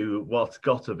situation to what's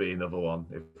got to be another one,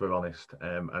 if we're honest,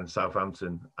 and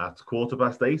Southampton at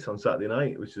 8:15 on Saturday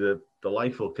night, which is a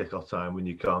delightful kick-off time when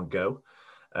you can't go.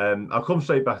 I'll come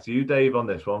straight back to you, Dave, on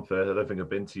this one first. I don't think I've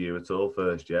been to you at all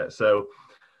first yet. So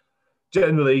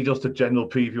generally, just a general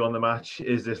preview on the match.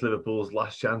 Is this Liverpool's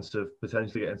last chance of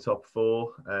potentially getting top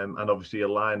four? And obviously a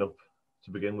lineup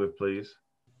to begin with, please.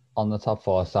 On the top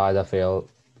four side,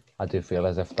 I do feel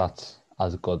as if that's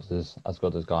as good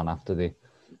as gone after the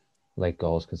late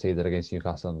goals conceded against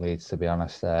Newcastle and Leeds, to be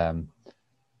honest. And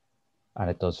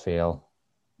it does feel,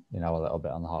 a little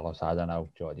bit on the hollow side. I know,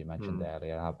 Geordie, mentioned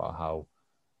earlier about how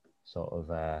sort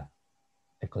of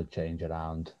it could change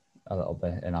around a little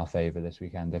bit in our favour this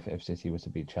weekend if City was to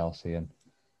beat Chelsea and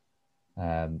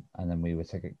then we were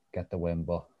to get the win.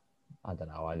 But I don't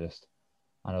know.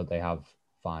 I know they have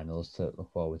finals to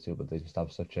look forward to, but they just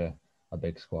have such a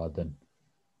big squad and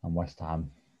West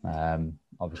Ham.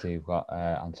 Obviously, we've got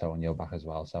Antonio back as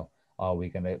well. So are we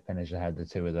going to finish ahead of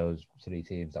two of those three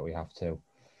teams that we have to?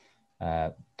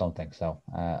 Don't think so,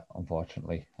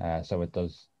 unfortunately. So it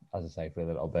does, as I say, feel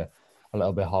a little bit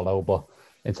hollow. But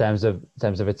in terms of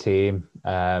a team,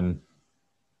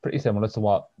 pretty similar to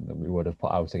what we would have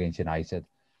put out against United.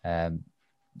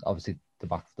 Obviously, the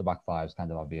back five is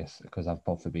kind of obvious because I've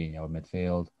put Fabinho in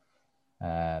midfield.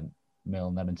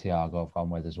 Milner and Thiago have gone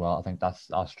with as well. I think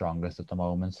that's our strongest at the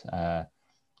moment. I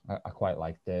quite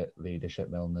like the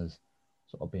leadership Milner's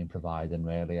sort of being providing,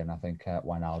 really, and I think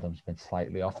Wijnaldum's been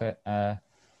slightly off it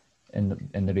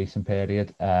in the recent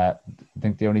period. I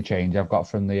think the only change I've got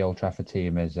from the Old Trafford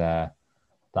team is that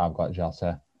I've got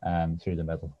Jota through the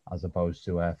middle as opposed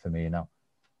to Firmino.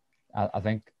 I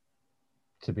think,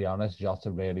 to be honest,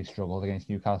 Jota really struggled against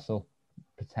Newcastle.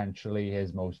 Potentially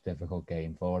his most difficult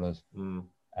game for us.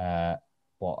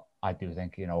 But I do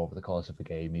think, over the course of the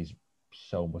game, he's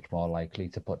so much more likely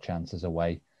to put chances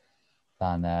away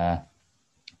than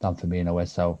Firmino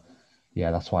is. So, yeah,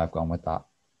 that's why I've gone with that.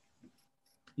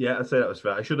 Yeah, I'd say that was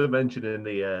fair. I should have mentioned in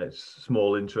the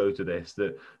small intro to this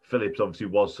that Phillips obviously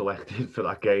was selected for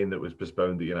that game that was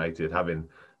postponed at United, having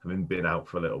been out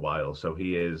for a little while. So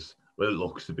he is, well, it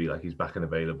looks to be like he's back and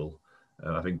available.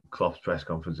 I think Klopp's press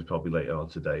conference is probably later on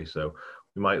today, so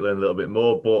we might learn a little bit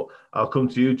more. But I'll come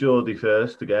to you, Geordie,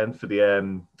 first again for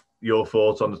the your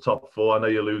thoughts on the top four. I know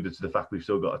you alluded to the fact we've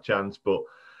still got a chance, but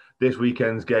this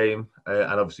weekend's game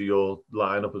and obviously your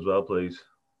lineup as well, please.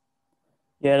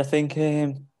 Yeah, I think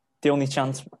the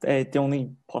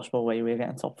only possible way we're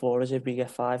getting top four is if we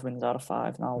get 5 wins out of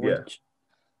 5 now, which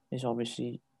is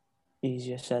obviously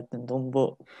easier said than done.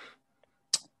 But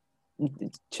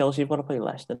Chelsea have got to play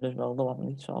Leicester as well, though,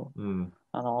 haven't they? So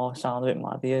I know I sound a bit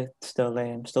mad here,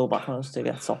 still back on us to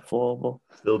get top four,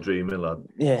 but still dreaming, lad.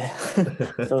 Yeah,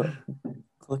 still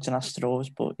clutching our straws,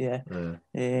 but yeah.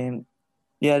 In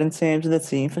terms of the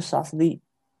team for Saturday,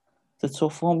 it's a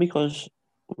tough one because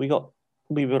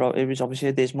it was obviously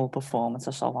a dismal performance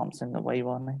at Southampton away,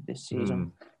 wasn't it, this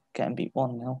season, getting beat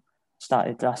 1-0.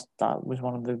 That was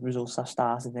one of the results that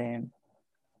started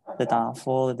the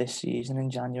downfall of this season in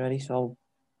January. So,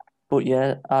 but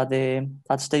yeah,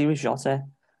 I'd stay with Jota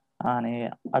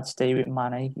and I'd stay with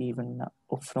Mane even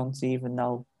up front, even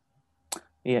though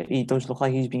he does look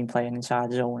like he's been playing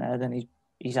inside his own head and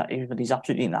he's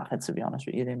absolutely knackered, to be honest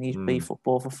with you. And he's played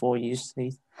football for 4 years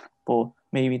straight. But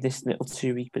maybe this little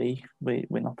 2-week break,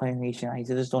 we're not playing against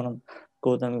United, has done him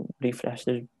good and refreshed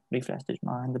his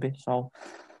mind a bit. So,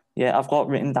 yeah, I've got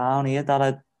written down here that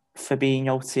I'd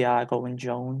Fabinho, Thiago and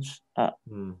Jones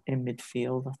in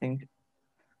midfield. I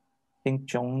think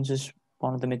Jones is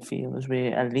one of the midfielders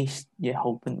where at least you're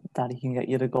hoping that he can get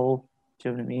you the goal. Do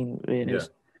you know what I mean? Whereas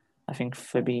I think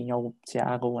Fabinho,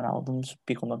 Thiago, and Alden's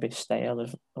become a bit stale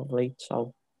of late.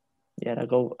 So yeah,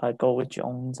 I'd go with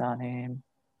Jones and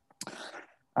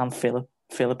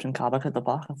Phillips and Kabak at the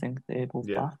back. I think they're both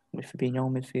back with Fabinho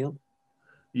in midfield.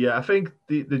 Yeah, I think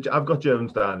I've got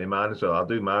Jones down in mine as well. I'll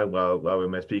do mine while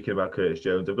we're speaking about Curtis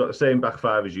Jones. I've got the same back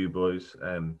five as you boys,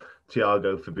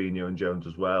 Thiago, Fabinho and Jones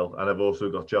as well. And I've also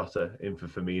got Jota in for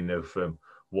Firmino from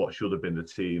what should have been the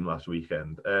team last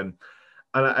weekend. And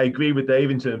I agree with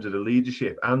Dave in terms of the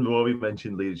leadership. And Rory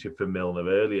mentioned leadership from Milner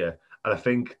earlier. And I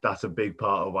think that's a big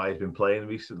part of why he's been playing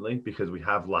recently, because we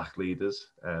have lacked leaders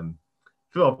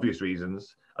for obvious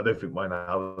reasons. I don't think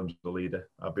Wijnaldum's the leader,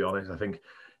 I'll be honest. I think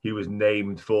he was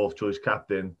named fourth choice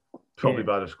captain, probably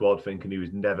by the squad, thinking he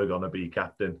was never going to be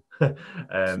captain.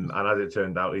 And as it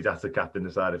turned out, he's had to captain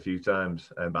the side a few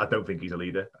times. But I don't think he's a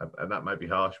leader. And that might be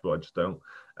harsh, but I just don't.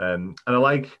 And I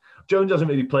like, Jones hasn't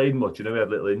really played much. He had a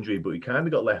little injury, but he kind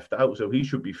of got left out. So he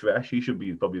should be fresh. He should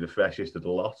be probably the freshest of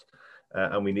the lot.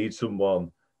 And we need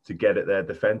someone to get at their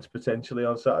defence potentially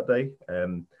on Saturday.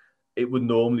 It would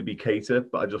normally be Keita,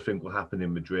 but I just think what happened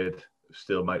in Madrid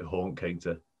still might haunt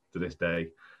Keita to this day.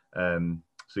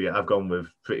 So yeah, I've gone with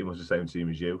pretty much the same team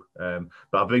as you. But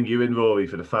I'll bring you in, Rory,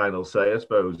 for the final say, I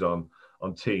suppose, on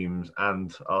teams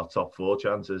and our top four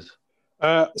chances.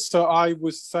 So I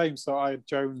was the same. So I had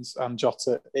Jones and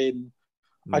Jota in.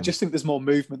 I just think there's more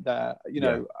movement there.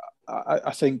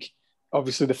 I think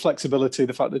obviously the flexibility,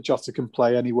 the fact that Jota can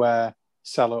play anywhere,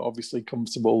 Salah obviously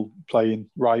comfortable playing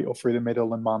right or through the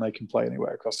middle, and Mane can play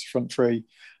anywhere across the front three.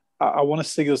 I want to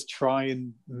see us try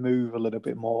and move a little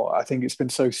bit more. I think it's been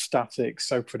so static,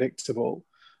 so predictable.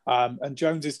 And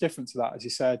Jones is different to that, as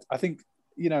you said. I think,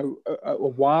 a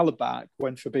while back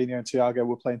when Fabinho and Thiago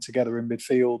were playing together in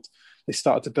midfield, they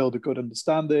started to build a good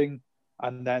understanding.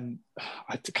 And then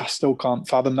I still can't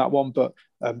fathom that one, but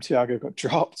Thiago got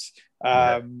dropped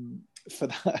for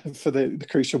the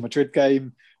crucial Madrid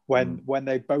game when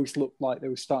they both looked like they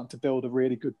were starting to build a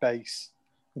really good base,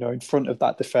 in front of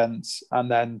that defence.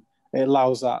 And then it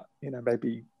allows that,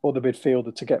 maybe other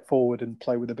midfielder to get forward and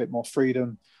play with a bit more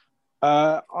freedom.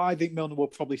 I think Milner will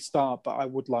probably start, but I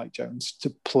would like Jones to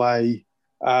play.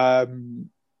 And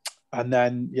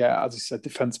then, as I said,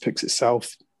 defence picks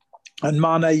itself. And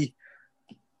Mane,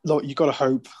 look, you've got to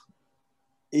hope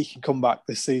he can come back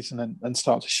this season and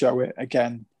start to show it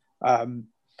again.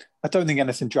 I don't think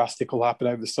anything drastic will happen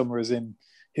over the summer, as in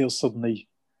he'll suddenly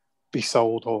be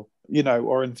sold or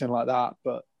anything like that.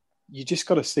 But you just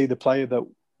got to see the player that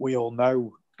we all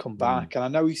know come back. And I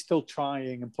know he's still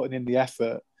trying and putting in the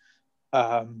effort.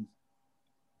 But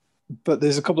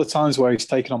there's a couple of times where he's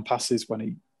taken on passes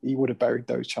when he would have buried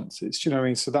those chances. Do you know what I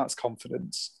mean? So that's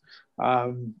confidence.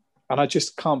 And I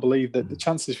just can't believe that the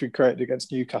chances we created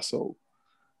against Newcastle,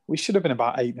 we should have been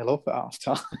about 8-0 up at half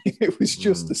time. It was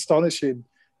just astonishing.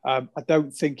 I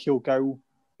don't think he'll go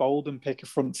bold and pick a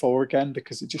front four again,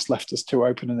 because it just left us too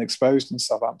open and exposed, and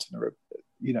Southampton are a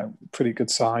pretty good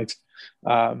side,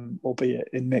 albeit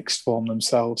in mixed form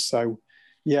themselves. So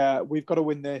yeah, we've got to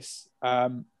win this.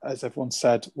 As everyone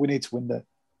said, we need to win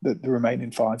the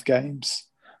remaining 5 games.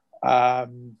 I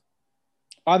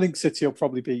think City will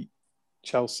probably beat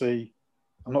Chelsea.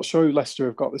 I'm not sure who Leicester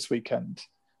have got this weekend,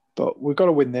 but we've got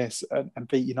to win this and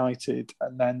beat United,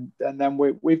 and then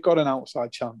we've got an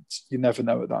outside chance. You never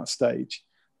know at that stage.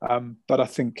 But I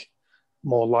think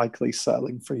more likely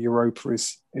settling for Europa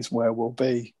is where we'll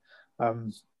be.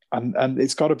 And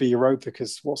it's got to be Europa,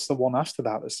 because what's the one after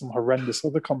that? There's some horrendous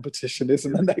other competition,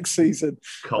 isn't there, next season?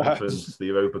 The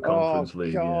Europa Conference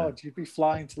League. God, you'd be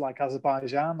flying to like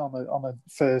Azerbaijan on a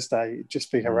Thursday. It'd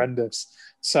just be horrendous.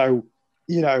 So,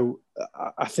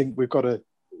 I think we've got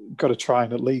to try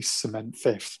and at least cement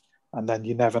 5th. And then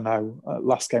you never know.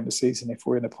 Last game of the season, if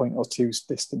we're in a point or two's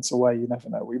distance away, you never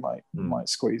know. We might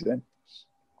squeeze in.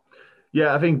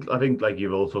 Yeah, I think like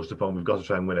you've all touched upon, we've got to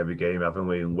try and win every game, haven't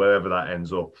we? And wherever that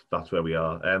ends up, that's where we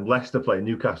are. Leicester play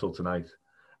Newcastle tonight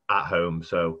at home.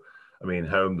 So, I mean,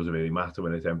 home doesn't really matter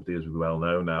when it's empty, as we well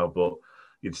know now, but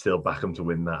you'd still back them to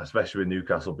win that, especially with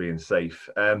Newcastle being safe.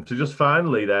 So just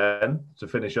finally then, to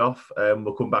finish off,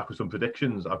 we'll come back with some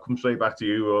predictions. I'll come straight back to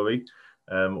you, Rory.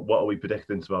 What are we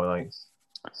predicting tomorrow night?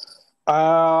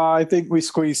 I think we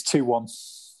squeeze 2-1.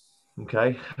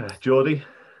 Okay. Geordie?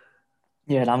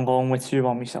 Yeah, I'm going with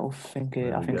 2-1 myself.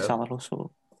 I think Salah will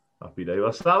score. Happy day.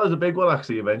 Well, Salah's a big one,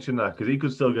 actually. You mentioned that, because he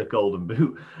could still get Golden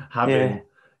Boot.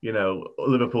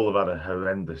 Liverpool have had a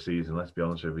horrendous season, let's be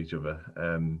honest with each other.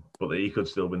 But he could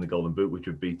still win the Golden Boot, which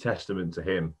would be testament to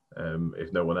him,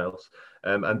 if no one else.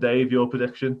 And Dave, your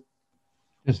prediction?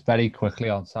 Just very quickly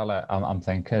on Salah, I'm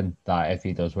thinking that if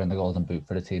he does win the Golden Boot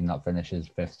for the team that finishes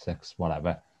 5th, 6th,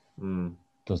 whatever,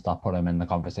 does that put him in the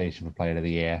conversation for Player of the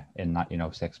Year in that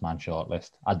 6-man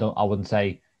shortlist? I wouldn't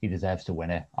say he deserves to win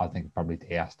it. I think probably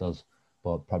Diaz does,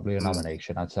 but probably a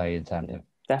nomination, I'd say, in terms of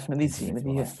definitely Team of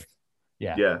the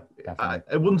Year. Yeah.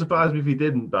 It wouldn't surprise me if he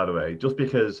didn't, by the way, just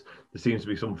because there seems to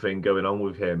be something going on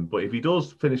with him. But if he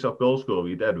does finish off goal scorer,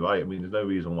 you're dead right. I mean, there's no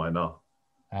reason why not.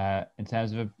 In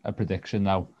terms of a prediction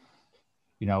now,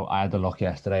 I had a look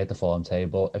yesterday at the form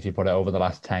table. If you put it over the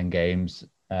last 10 games,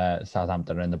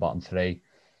 Southampton are in the bottom 3.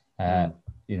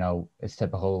 It's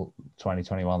typical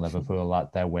 2021 Liverpool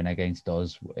that their win against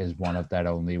us is one of their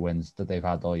only wins that they've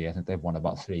had all year. I think they've won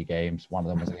about 3 games. One of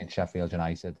them was against Sheffield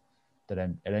United. They're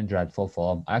in dreadful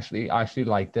form. I actually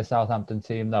like the Southampton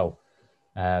team though.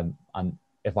 And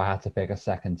if I had to pick a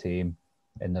second team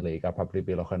in the league, I'd probably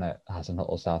be looking at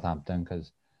Hasenhüttl Southampton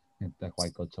because I think they're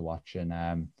quite good to watch, and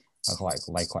I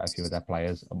like quite a few of their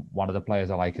players. One of the players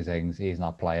I like is Ings. He's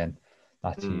not playing.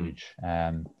 That's huge.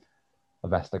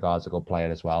 Vestergaard's a good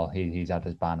player as well. He's had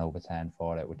his ban over 10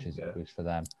 for it, which is a boost for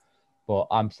them. But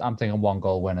I'm thinking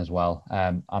 1-goal win as well.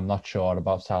 I'm not sure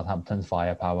about Southampton's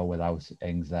firepower without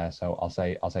Ings there, so I'll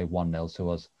say 1-0 to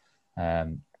us.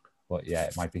 But yeah,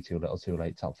 it might be too little, too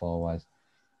late, top 4-wise.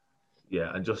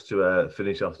 Yeah, and just to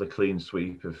finish off the clean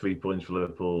sweep of 3 points for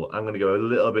Liverpool, I'm going to go a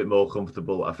little bit more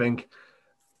comfortable. I think,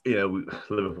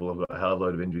 Liverpool have got a hell of a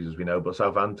load of injuries, as we know, but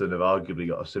Southampton have arguably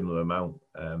got a similar amount.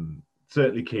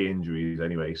 Certainly key injuries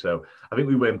anyway. So I think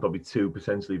we win probably 2,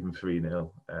 potentially even 3-0.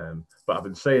 But I've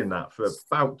been saying that for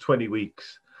about 20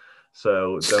 weeks.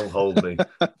 So don't hold me.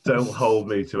 Don't hold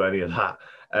me to any of that.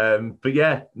 But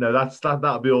yeah, no,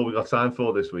 that'll be all we've got time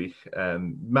for this week.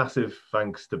 Massive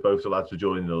thanks to both the lads for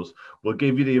joining us. We'll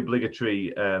give you the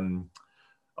obligatory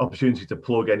opportunity to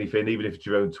plug anything, even if it's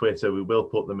your own Twitter. We will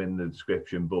put them in the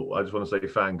description. But I just want to say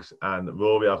thanks. And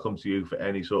Rory, I'll come to you for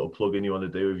any sort of plugging you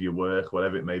want to do with your work,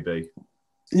 whatever it may be.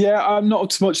 Yeah, I'm not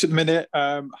too much at the minute.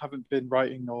 Haven't been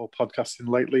writing or podcasting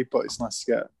lately, but it's nice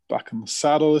to get back on the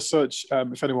saddle as such.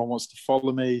 If anyone wants to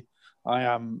follow me, I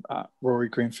am at Rory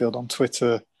Greenfield on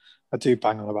Twitter. I do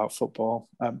bang on about football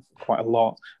quite a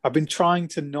lot. I've been trying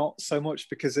to not so much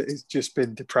because it has just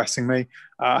been depressing me.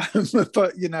 But,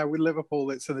 with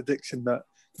Liverpool, it's an addiction that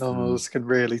none of us can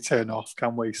really turn off,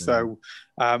 can we? So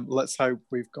let's hope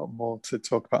we've got more to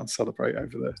talk about and celebrate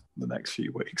over the next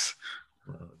few weeks.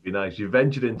 Well, it'd be nice. You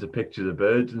ventured into picture the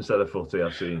birds instead of footy,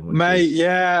 I've seen. Mate,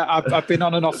 yeah, I've been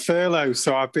on and off furlough,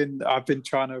 so I've been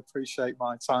trying to appreciate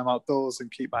my time outdoors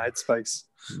and keep my headspace.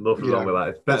 Nothing wrong with that.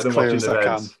 It's better than watching the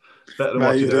Reds. Better than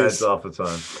watching the Reds half the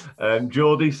time.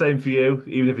 Geordie, same for you.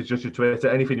 Even if it's just your Twitter,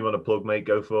 anything you want to plug, mate,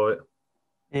 go for it.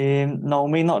 No,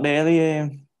 me, not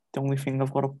really. The only thing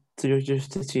I've got to do is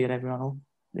just to cheer everyone up.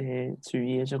 2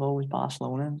 years ago was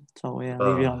Barcelona, so yeah,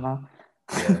 leave it on that.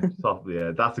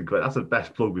 That's the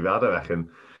best plug we've had, I reckon.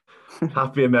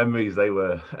 Happier memories they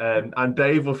were. And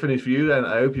Dave, we'll finish for you then.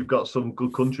 I hope you've got some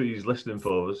good countries listening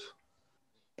for us.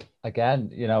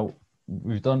 Again,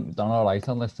 we've done all right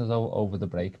on listeners over the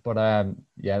break, but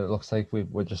it looks like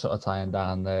we're just sort of tying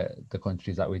down the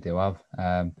countries that we do have.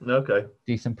 Okay.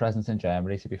 Decent presence in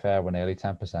Germany, to be fair. We're nearly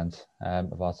 10%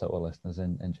 of our total listeners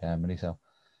in Germany, so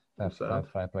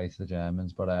fair play to the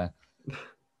Germans. But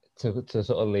to sort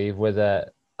of leave with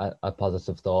a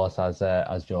positive thought,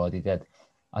 as Geordie did,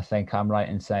 I think I'm right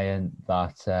in saying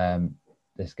that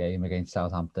this game against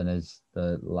Southampton is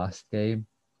the last game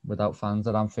without fans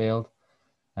at Anfield.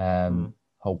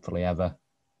 Hopefully ever,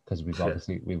 because we've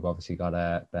obviously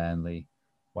got Burnley,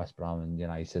 West Brom and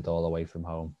United all away from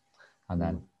home, and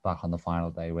then back on the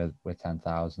final day with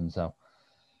 10,000. So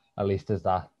at least there's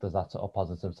that sort of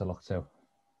positive to look to.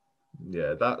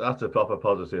 Yeah, that's a proper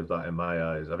positive, that in my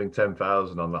eyes. I think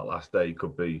 10,000 on that last day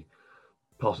could be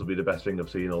possibly the best thing I've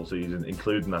seen all season,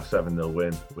 including that 7-0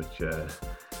 win,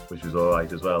 which was all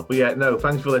right as well. But yeah, no,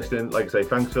 thanks for listening. Like I say,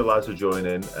 thanks to the lads for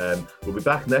joining. We'll be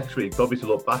back next week, probably to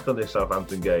look back on this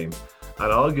Southampton game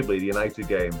and arguably the United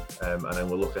game, and then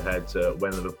we'll look ahead to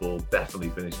when Liverpool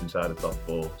definitely finish inside the top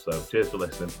 4. So cheers for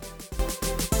listening.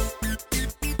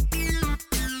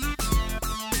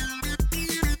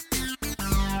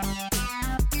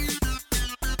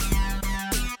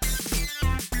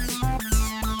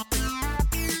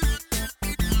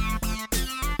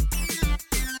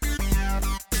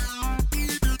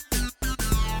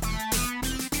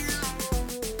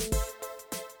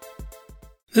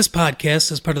 This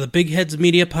podcast is part of the Big Heads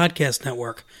Media Podcast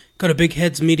Network. Go to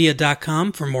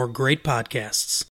bigheadsmedia.com for more great podcasts.